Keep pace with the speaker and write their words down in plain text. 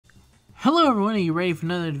Hello everyone, are you ready for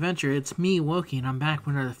another adventure? It's me, Wokey, and I'm back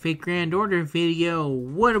with another Fake Grand Order video.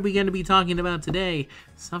 What are we going to be talking about today?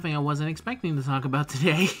 Something I wasn't expecting to talk about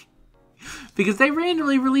today. Because they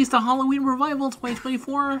randomly released a Halloween Revival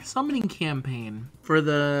 2024 summoning campaign for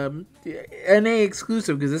the NA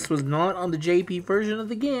exclusive, because this was not on the JP version of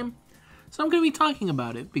the game. So I'm going to be talking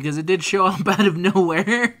about it, because it did show up out of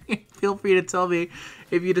nowhere. Feel free to tell me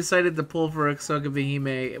if you decided to pull for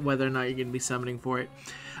Osakabehime, whether or not you're going to be summoning for it.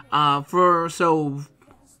 So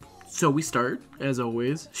we start, as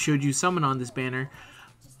always, should you summon on this banner.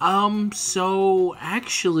 So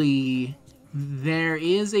actually, there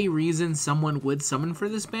is a reason someone would summon for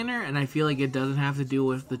this banner, and I feel like it doesn't have to do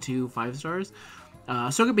with the two 5-stars.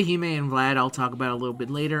 Osakabehime and Vlad I'll talk about a little bit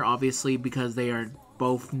later, obviously, because they are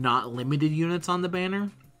both not limited units on the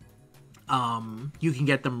banner. You can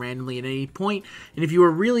get them randomly at any point, and if you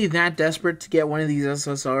were really that desperate to get one of these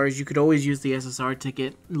SSRs, you could always use the SSR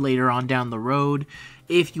ticket later on down the road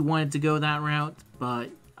if you wanted to go that route, but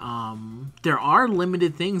there are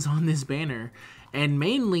limited things on this banner, and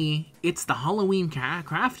mainly it's the Halloween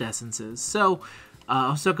craft essences. So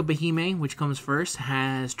Osakabehime, which comes first,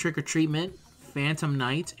 has Trick or Treatment, Phantom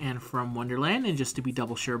Night, and From Wonderland, and just to be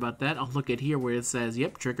double sure about that, I'll look at here where it says,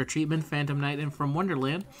 yep, Trick or Treatment, Phantom Night, and From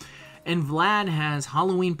Wonderland. And Vlad has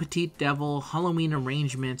Halloween Petite Devil, Halloween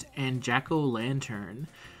Arrangement, and Jack-O-Lantern.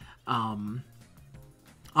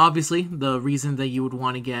 Obviously, the reason that you would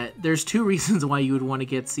want to get... There's two reasons why you would want to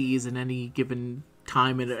get C's in any given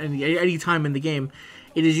time, any time in the game.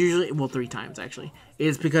 It is usually... Well, 3 times, actually.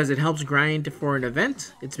 It's because it helps grind for an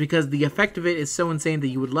event. It's because the effect of it is so insane that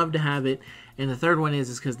you would love to have it. And the third one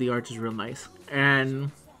is because the art is real nice. And...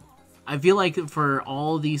 I feel like for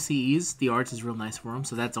all these CEs, the art is real nice for them,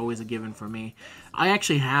 so that's always a given for me. I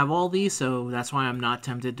actually have all these, so that's why I'm not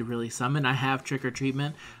tempted to really summon. I have Trick or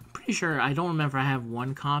Treatment. I'm pretty sure, I don't remember if I have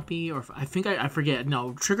one copy, or I think I forget.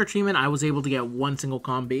 No, Trick or Treatment, I was able to get one single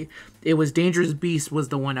combi. It was Dangerous Beast was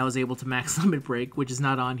the one I was able to max limit break, which is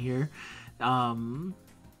not on here.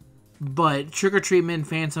 But Trick or Treatment,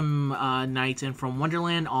 Phantom Night, and From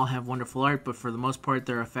Wonderland all have wonderful art, but for the most part,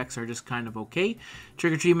 their effects are just kind of okay.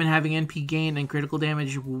 Trick or Treatment having NP gain and critical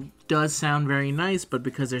damage does sound very nice, but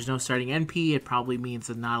because there's no starting NP, it probably means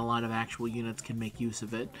that not a lot of actual units can make use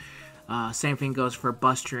of it. Same thing goes for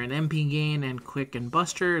Buster and MP gain, and Quick and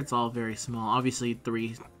Buster. It's all very small. Obviously,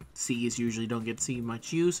 3 Cs usually don't get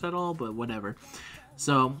much use at all, but whatever.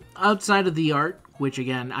 So, outside of the art, which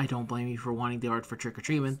again, I don't blame you for wanting the art for Trick or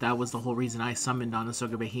Treatment, that was the whole reason I summoned on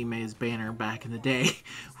Osakabehime's banner back in the day,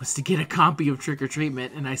 was to get a copy of Trick or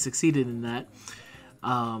Treatment, and I succeeded in that.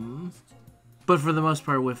 But for the most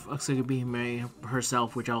part, with Osakabehime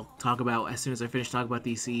herself, which I'll talk about as soon as I finish talking about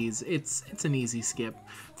these Cs, it's an easy skip.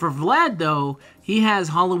 For Vlad, though, he has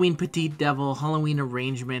Halloween Petite Devil, Halloween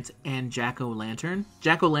Arrangement, and Jack-O-Lantern.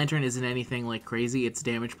 Jack-O-Lantern isn't anything like crazy, it's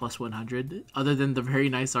damage plus 100. Other than the very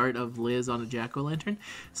nice art of Liz on a Jack-O-Lantern,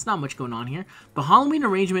 it's not much going on here. But Halloween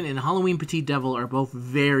Arrangement and Halloween Petite Devil are both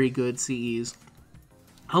very good CEs.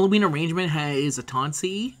 Halloween Arrangement is a taunt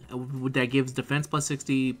CE that gives defense plus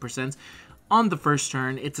 60%. On the first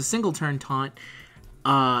turn. It's a single turn taunt.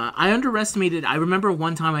 I underestimated. I remember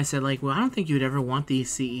one time I said, like, well, I don't think you'd ever want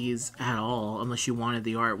these CEs at all unless you wanted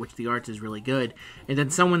the art, which the art is really good. And then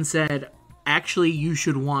someone said, actually, you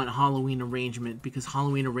should want Halloween Arrangement because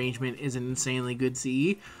Halloween Arrangement is an insanely good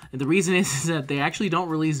CE. And the reason is that they actually don't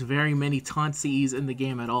release very many taunt CEs in the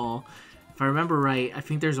game at all. If I remember right, I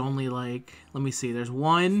think there's only like, let me see, there's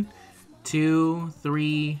 1, 2,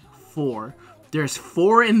 3, 4. There's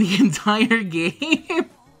 4 in the entire game,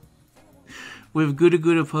 with Gouda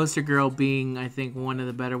Gouda Poster Girl being, I think, one of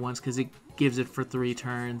the better ones, because it gives it for 3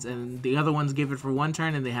 turns, and the other ones give it for 1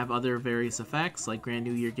 turn, and they have other various effects, like Grand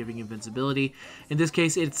New Year giving invincibility. In this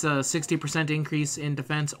case, it's a 60% increase in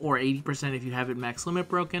defense, or 80% if you have it max limit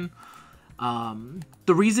broken.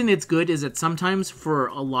 The reason it's good is that sometimes for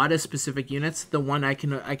a lot of specific units, the one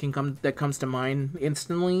that comes to mind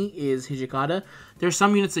instantly is Hijikata. There's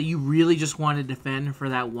some units that you really just want to defend for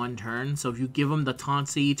that 1 turn. So if you give them the taunt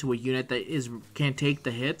C to a unit that can take the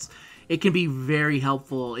hits, it can be very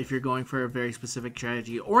helpful if you're going for a very specific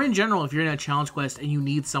strategy. Or in general, if you're in a challenge quest and you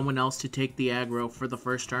need someone else to take the aggro for the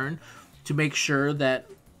first turn to make sure that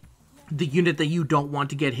the unit that you don't want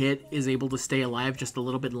to get hit is able to stay alive just a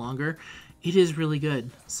little bit longer. It is really good.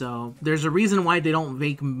 So there's a reason why they don't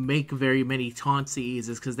make very many taunt CEs,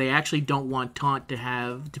 is because they actually don't want taunt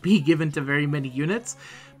to be given to very many units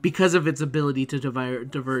because of its ability to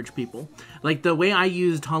diverge people. Like the way I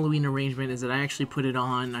used Halloween Arrangement is that I actually put it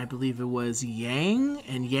on, I believe it was Yang,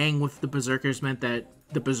 and Yang with the Berserkers meant that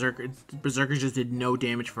the Berserkers just did no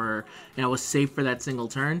damage for her, and I was safe for that single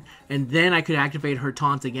turn. And then I could activate her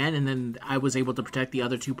taunt again, and then I was able to protect the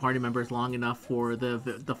other 2 party members long enough for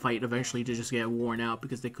the fight eventually to just get worn out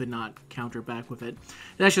because they could not counter back with it. And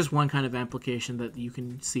that's just one kind of application that you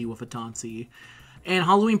can see with a taunt CE. And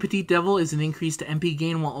Halloween Petite Devil is an increase to MP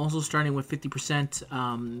gain while also starting with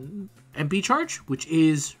 50% MP charge, which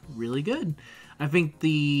is really good. I think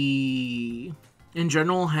in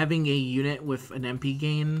general, having a unit with an MP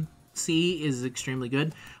gain CE is extremely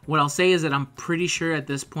good. What I'll say is that I'm pretty sure at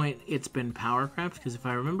this point it's been power crapped, because if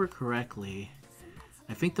I remember correctly,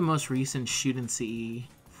 I think the most recent shoot in CE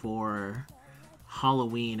for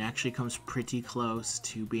Halloween actually comes pretty close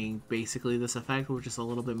to being basically this effect, or just a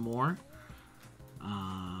little bit more.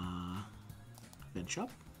 Bench up.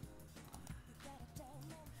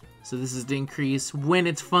 So this is the increase. When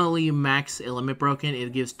it's fully max limit broken,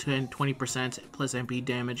 it gives 20% plus MP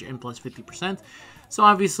damage and plus 50%. So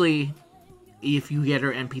obviously, if you get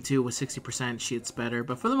her MP2 with 60%, it's better.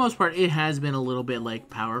 But for the most part, it has been a little bit like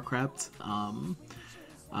power crept.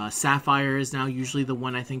 Sapphire is now usually the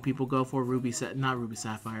one I think people go for. Not Ruby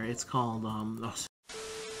Sapphire. It's called...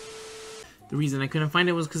 The reason I couldn't find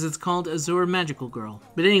it was because it's called Azure Magical Girl.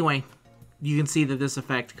 But anyway, you can see that this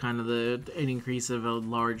effect, kind of an increase of a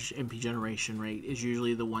large MP generation rate, is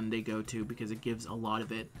usually the one they go to because it gives a lot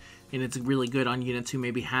of it. And it's really good on units who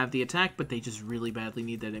maybe have the attack, but they just really badly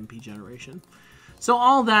need that MP generation. So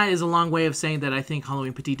all that is a long way of saying that I think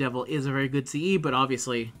Halloween Petite Devil is a very good CE, but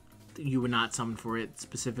obviously you would not summon for it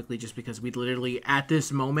specifically just because we literally, at this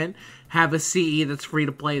moment, have a CE that's free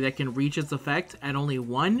to play that can reach its effect at only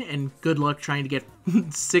 1, and good luck trying to get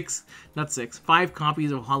 5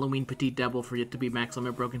 copies of Halloween Petite Devil for it to be max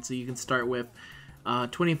limit broken, so you can start with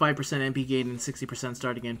 25% MP gain and 60%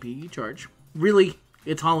 starting MP charge. Really,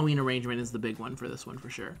 its Halloween arrangement is the big one for this one for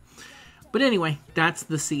sure. But anyway, that's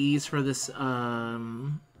the CEs for this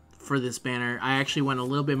banner. I actually went a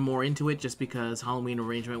little bit more into it just because Halloween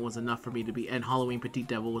arrangement was enough for me to be, and Halloween Petite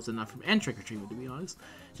Devil was enough for me, and Trick or Treatment to be honest,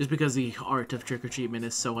 just because the art of Trick or Treatment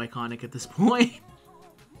is so iconic at this point.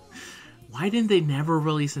 Why didn't they never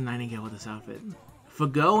release a Nightingale with this outfit?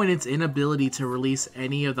 FGO and its inability to release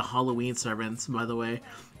any of the Halloween servants, by the way,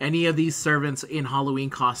 any of these servants in Halloween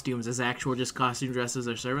costumes as actual just costume dresses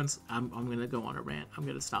or servants, I'm going to go on a rant. I'm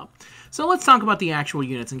going to stop. So let's talk about the actual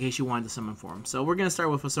units in case you wanted to summon for them. So we're going to start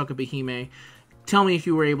with Osakabehime. Tell me if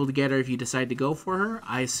you were able to get her, if you decide to go for her.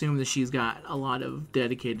 I assume that she's got a lot of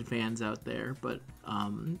dedicated fans out there, but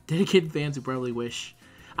dedicated fans who probably wish...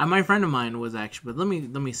 my friend of mine was actually, but let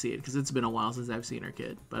me see it because it's been a while since I've seen her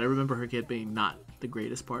kid. But I remember her kid being not the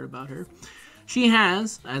greatest part about her. She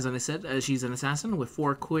has, as I said, she's an assassin with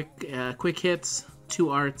 4 quick hits, 2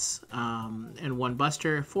 arts, and 1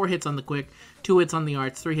 buster. 4 hits on the quick, 2 hits on the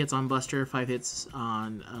arts, 3 hits on buster, 5 hits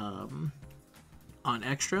on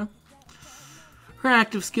extra. Her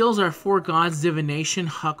active skills are 4 Gods Divination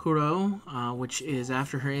Hakuro, which is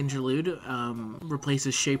after her interlude,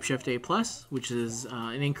 replaces Shapeshift A+, which is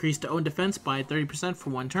an increase to own defense by 30%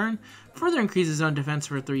 for 1 turn, further increases own defense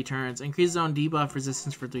for 3 turns, increases own debuff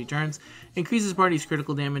resistance for 3 turns, increases party's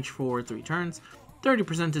critical damage for 3 turns,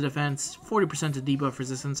 30% to defense, 40% to debuff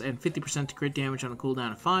resistance, and 50% to crit damage on a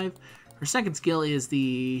cooldown of 5. Her second skill is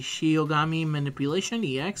the Shiogami Manipulation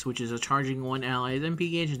EX, which is a charging 1 ally's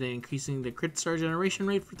MP gauge and then increasing the crit star generation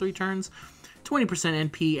rate for 3 turns,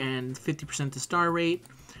 20% NP and 50% to star rate.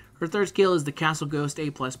 Her third skill is the Castle Ghost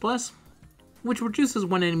A++, which reduces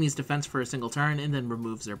one enemy's defense for a single turn and then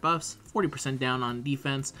removes their buffs, 40% down on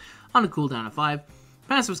defense on a cooldown of 5.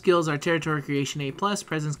 Passive skills are Territory Creation A+,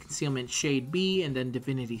 Presence Concealment Shade B, and then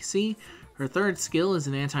Divinity C. Her third skill is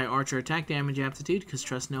an anti-archer attack damage aptitude, because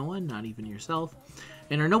trust no one, not even yourself.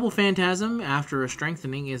 And her Noble Phantasm, after a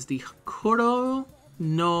strengthening, is the Koro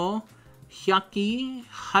no Hyaki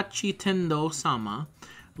Hachitendo Sama,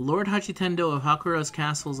 Lord Hachitendo of Hakuro's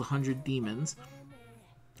Castle's 100 Demons,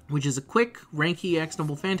 which is a quick rank EX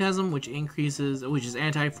Noble Phantasm, which is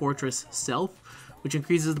anti-fortress self, which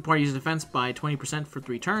increases the party's defense by 20% for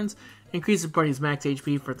 3 turns, increases the party's max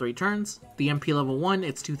HP for 3 turns. The MP level 1,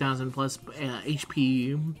 it's 2000 plus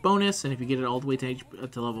HP bonus, and if you get it all the way to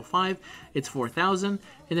level 5, it's 4000.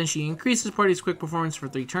 And then she increases party's quick performance for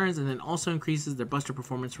 3 turns, and then also increases their buster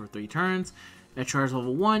performance for 3 turns. At charge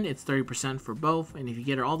level 1, it's 30% for both, and if you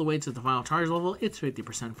get her all the way to the final charge level, it's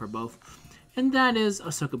 50% for both. And that is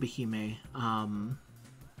Osakabehime.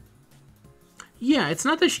 Yeah, it's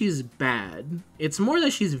not that she's bad. It's more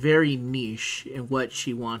that she's very niche in what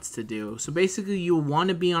she wants to do. So basically, you want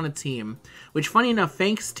to be on a team, which, funny enough,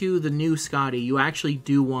 thanks to the new Scotty, you actually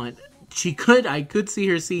do want... I could see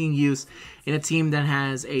her seeing use in a team that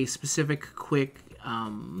has a specific quick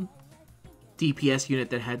DPS unit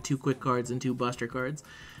that had 2 quick cards and 2 buster cards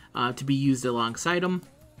to be used alongside them.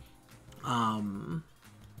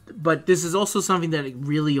 But this is also something that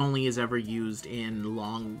really only is ever used in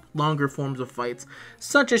longer forms of fights,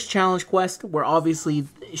 such as Challenge Quest, where obviously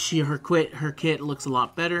her kit looks a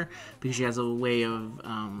lot better because she has a way of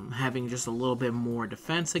having just a little bit more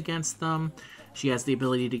defense against them. She has the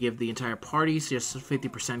ability to give the entire party just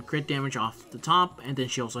 50% crit damage off the top, and then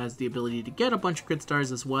she also has the ability to get a bunch of crit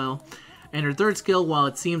stars as well. And her third skill, while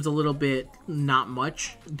it seems a little bit not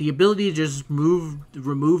much, the ability to just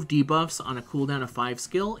remove debuffs on a cooldown of 5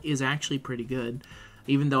 skill is actually pretty good.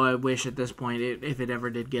 Even though I wish at this point, if it ever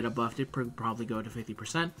did get a buff, it would probably go to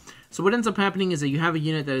 50%. So what ends up happening is that you have a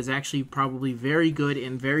unit that is actually probably very good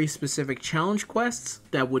in very specific challenge quests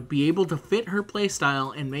that would be able to fit her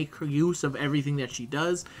playstyle and make her use of everything that she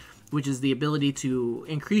does, which is the ability to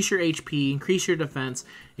increase your HP, increase your defense,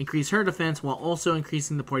 increase her defense, while also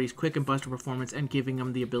increasing the party's quick and buster performance and giving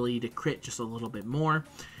them the ability to crit just a little bit more.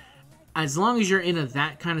 As long as you're in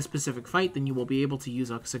that kind of specific fight, then you will be able to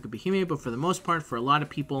use Osakabehime, but for the most part, for a lot of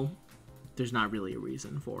people, there's not really a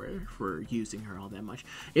reason for using her all that much.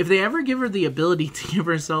 If they ever give her the ability to give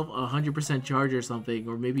herself a 100% charge or something,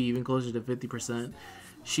 or maybe even closer to 50%,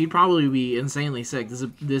 she'd probably be insanely sick.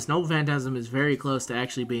 This Noble Phantasm is very close to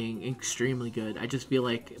actually being extremely good. I just feel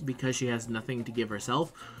like because she has nothing to give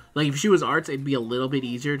herself, like if she was arts, it'd be a little bit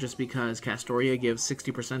easier just because Castoria gives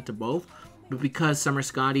 60% to both. But because Summer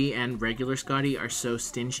Scotty and regular Scotty are so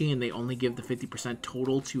stingy and they only give the 50%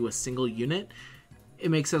 total to a single unit,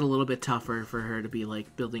 it makes it a little bit tougher for her to be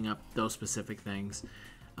like building up those specific things.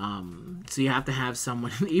 So you have to have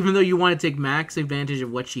someone, even though you want to take max advantage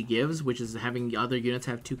of what she gives, which is having other units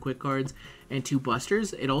have 2 quick cards and 2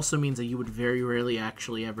 busters, it also means that you would very rarely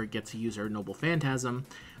actually ever get to use her Noble Phantasm.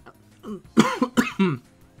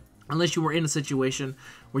 Unless you were in a situation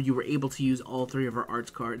where you were able to use all 3 of her arts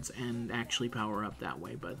cards and actually power up that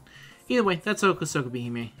way. But either way, that's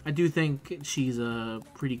Osakabehime. I do think she's a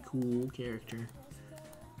pretty cool character.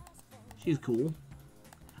 She's cool.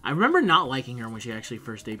 I remember not liking her when she actually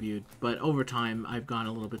first debuted, but over time I've gone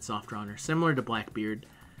a little bit softer on her. Similar to Blackbeard,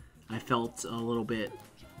 I've gotten a little bit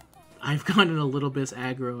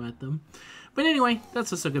aggro at them. But anyway,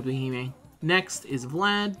 that's Osakabehime. Next is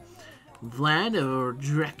Vlad. Vlad, or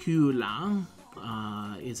Dracula,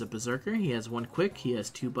 is a berserker. He has 1 quick, he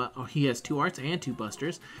has 2 arts and 2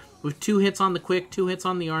 busters, with 2 hits on the quick, 2 hits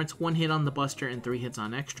on the arts, 1 hit on the buster, and 3 hits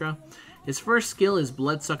on extra. His first skill is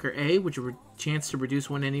Bloodsucker A, which is a chance to reduce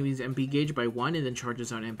one enemy's MP gauge by 1 and then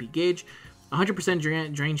charges out MP gauge.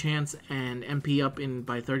 100% drain chance and MP up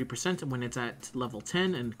by 30% when it's at level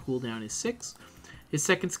 10 and cooldown is 6. His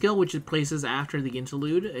second skill, which it places after the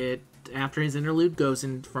interlude, after his interlude goes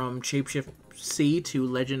in from Shapeshift C to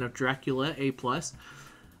Legend of Dracula A+,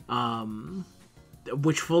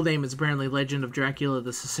 which full name is apparently Legend of Dracula,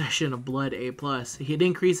 the Secession of Blood A+. It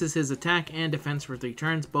increases his attack and defense for 3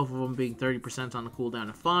 turns, both of them being 30% on a cooldown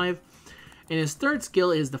of 5. And his third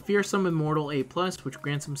skill is the Fearsome Immortal A+, which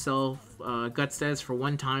grants himself gut stats for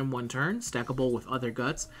 1 time, 1 turn, stackable with other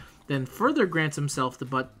guts. Then further grants himself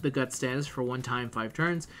the gut status for 1 time, 5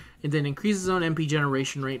 turns, and then increases his own MP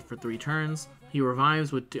generation rate for 3 turns. He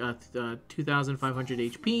revives with 2,500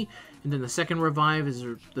 HP, and then the second revive is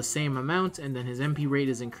the same amount, and then his MP rate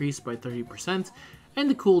is increased by 30%, and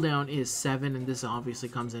the cooldown is 7, and this obviously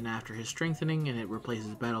comes in after his strengthening, and it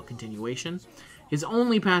replaces battle continuation. His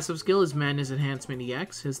only passive skill is Madness Enhancement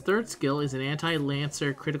EX. His third skill is an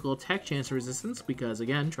anti-lancer critical attack chance resistance, because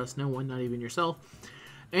again, trust no one, not even yourself.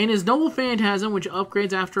 And his Noble Phantasm, which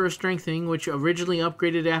upgrades after a strengthening, which originally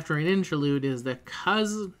upgraded after an interlude, is the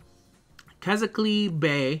Kazakli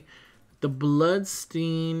Bey, the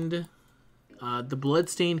Bloodstained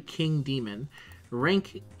King Demon.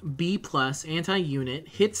 Rank B+, anti-unit,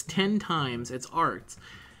 hits 10 times its arts.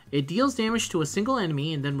 It deals damage to a single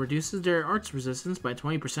enemy and then reduces their arts resistance by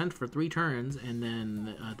 20% for 3 turns, and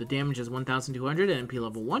then the damage is 1,200 at MP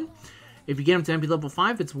level 1. If you get him to MP level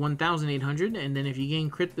 5, it's 1,800, and then if you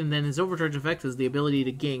gain crit, and then his overcharge effect is the ability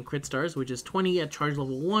to gain crit stars, which is 20 at charge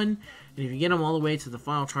level 1, and if you get him all the way to the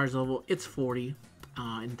final charge level, it's 40,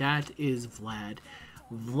 and that is Vlad.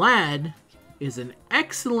 Vlad is an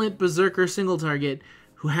excellent berserker single target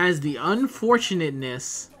who has the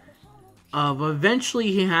unfortunateness of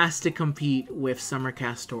eventually he has to compete with Summer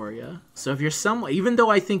Castoria. So if you're even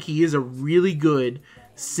though I think he is a really good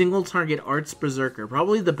single target arts berserker,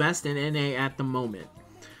 probably the best in NA at the moment.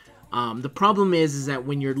 The problem is that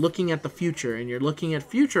when you're looking at the future and you're looking at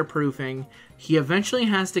future proofing, he eventually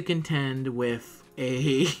has to contend with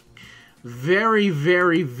a very,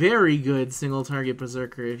 very, very good single target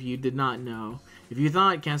berserker. If you did not know, If you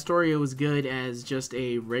thought Castoria was good as just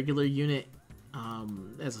a regular unit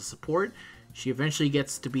as a support, she eventually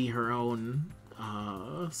gets to be her own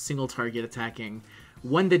single target attacking.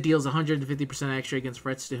 One that deals 150% extra against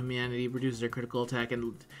threats to humanity, reduces her critical attack,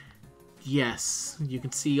 and yes, you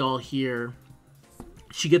can see all here,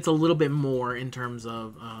 she gets a little bit more in terms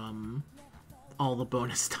of all the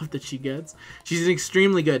bonus stuff that she gets. She's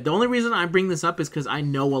extremely good. The only reason I bring this up is because I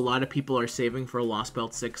know a lot of people are saving for Lost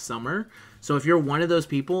Belt 6 Summer. So if you're one of those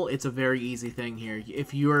people, it's a very easy thing here.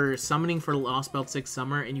 If you're summoning for Lost Belt 6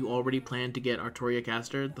 Summer and you already plan to get Artoria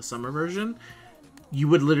Caster, the summer version, you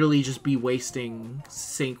would literally just be wasting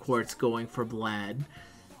St. Quartz going for Vlad.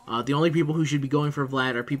 The only people who should be going for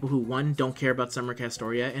Vlad are people who, one, don't care about Summer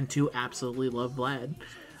Castoria, and two, absolutely love Vlad.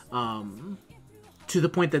 To the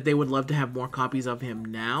point that they would love to have more copies of him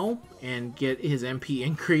now and get his MP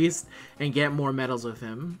increased and get more medals with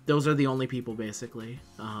him. Those are the only people, basically.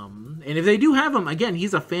 And if they do have him, again,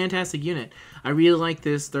 he's a fantastic unit. I really like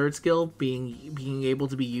this third skill being able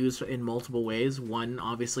to be used in multiple ways. One,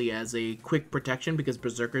 obviously, as a quick protection because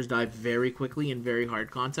Berserkers die very quickly in very hard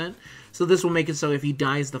content. So this will make it so if he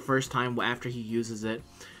dies the first time after he uses it,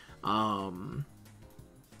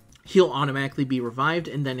 he'll automatically be revived,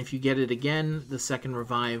 and then if you get it again, the second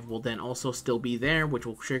revive will then also still be there, which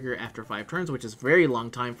will trigger after 5 turns, which is a very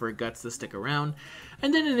long time for Guts to stick around.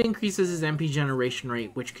 And then it increases his MP generation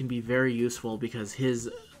rate, which can be very useful because his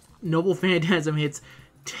Noble Phantasm hits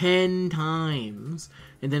 10 times,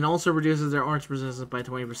 and then also reduces their arts resistance by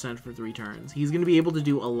 20% for 3 turns. He's going to be able to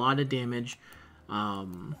do a lot of damage.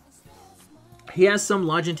 He has some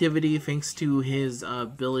longevity thanks to his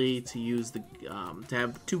ability to use the to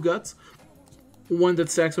have 2 guts, one that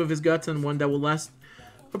stacks with his guts and one that will last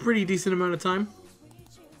a pretty decent amount of time.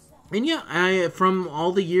 And yeah, from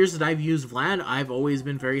all the years that I've used Vlad, I've always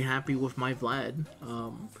been very happy with my Vlad.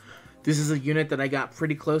 This is a unit that I got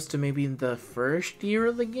pretty close to maybe the first year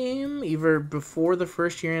of the game, either before the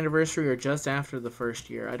first year anniversary or just after the first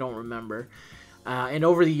year. I don't remember. And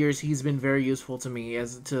over the years, he's been very useful to me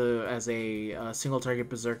as a single target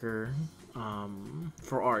berserker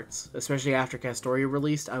for arts, especially after Castoria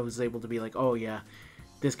released. I was able to be like, oh yeah,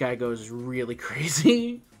 this guy goes really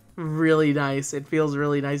crazy, really nice. It feels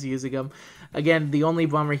really nice using him. Again, the only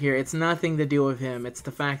bummer here, it's nothing to do with him. It's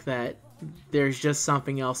the fact that there's just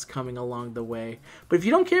something else coming along the way. But if you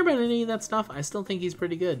don't care about any of that stuff, I still think he's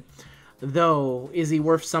pretty good. Though, is he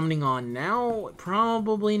worth summoning on now?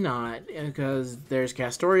 Probably not, because there's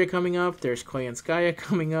Castoria coming up, there's Koyanskaya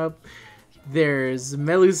coming up, there's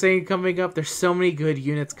Melusane coming up, there's so many good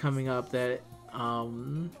units coming up that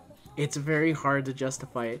it's very hard to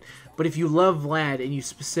justify it. But if you love Vlad and you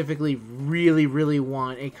specifically really, really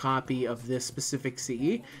want a copy of this specific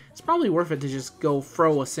CE, it's probably worth it to just go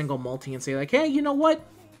throw a single multi and say like, hey, you know what?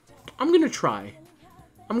 I'm gonna try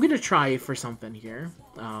for something here.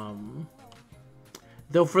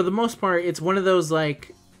 Though for the most part, it's one of those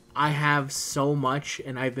like, I have so much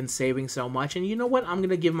and I've been saving so much, and you know what? I'm going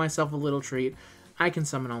to give myself a little treat. I can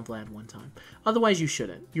summon on Vlad one time. Otherwise, you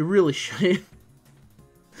shouldn't. You really shouldn't.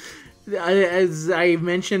 As I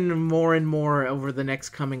mentioned more and more over the next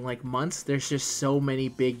coming like months, there's just so many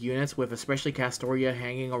big units with especially Castoria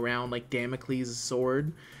hanging around like Damocles'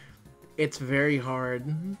 sword. It's very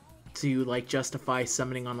hard to like justify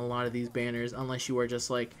summoning on a lot of these banners unless you are just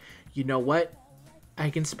like, you know what, I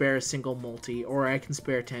can spare a single multi or I can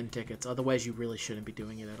spare 10 tickets. Otherwise you really shouldn't be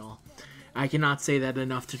doing it at all. I cannot say that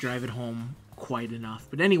enough to drive it home quite enough.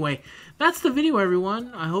 But anyway, that's the video,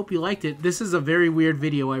 everyone. I hope you liked it. This is a very weird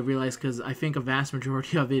video, I realize, because I think a vast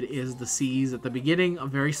majority of it is the C's at the beginning, a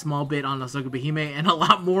very small bit on Osakabehime, and a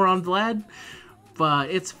lot more on Vlad, but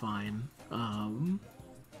it's fine.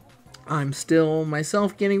 I'm still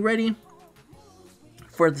myself getting ready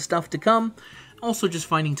for the stuff to come. Also just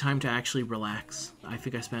finding time to actually relax. I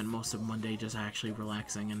think I spent most of Monday just actually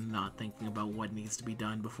relaxing and not thinking about what needs to be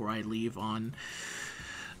done before I leave on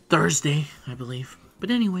Thursday, I believe. But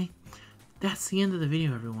anyway, that's the end of the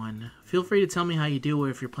video, everyone. Feel free to tell me how you do, or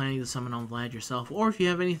if you're planning to summon on Vlad yourself, or if you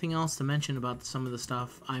have anything else to mention about some of the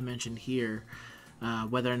stuff I mentioned here.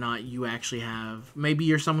 Whether or not you actually have, maybe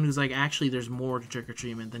you're someone who's like, actually there's more to Trick or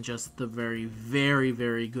Treatment than just the very, very,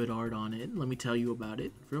 very good art on it. Let me tell you about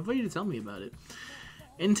it. Feel free to tell me about it.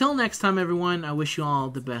 Until next time, everyone, I wish you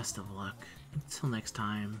all the best of luck. Until next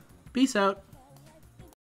time, peace out.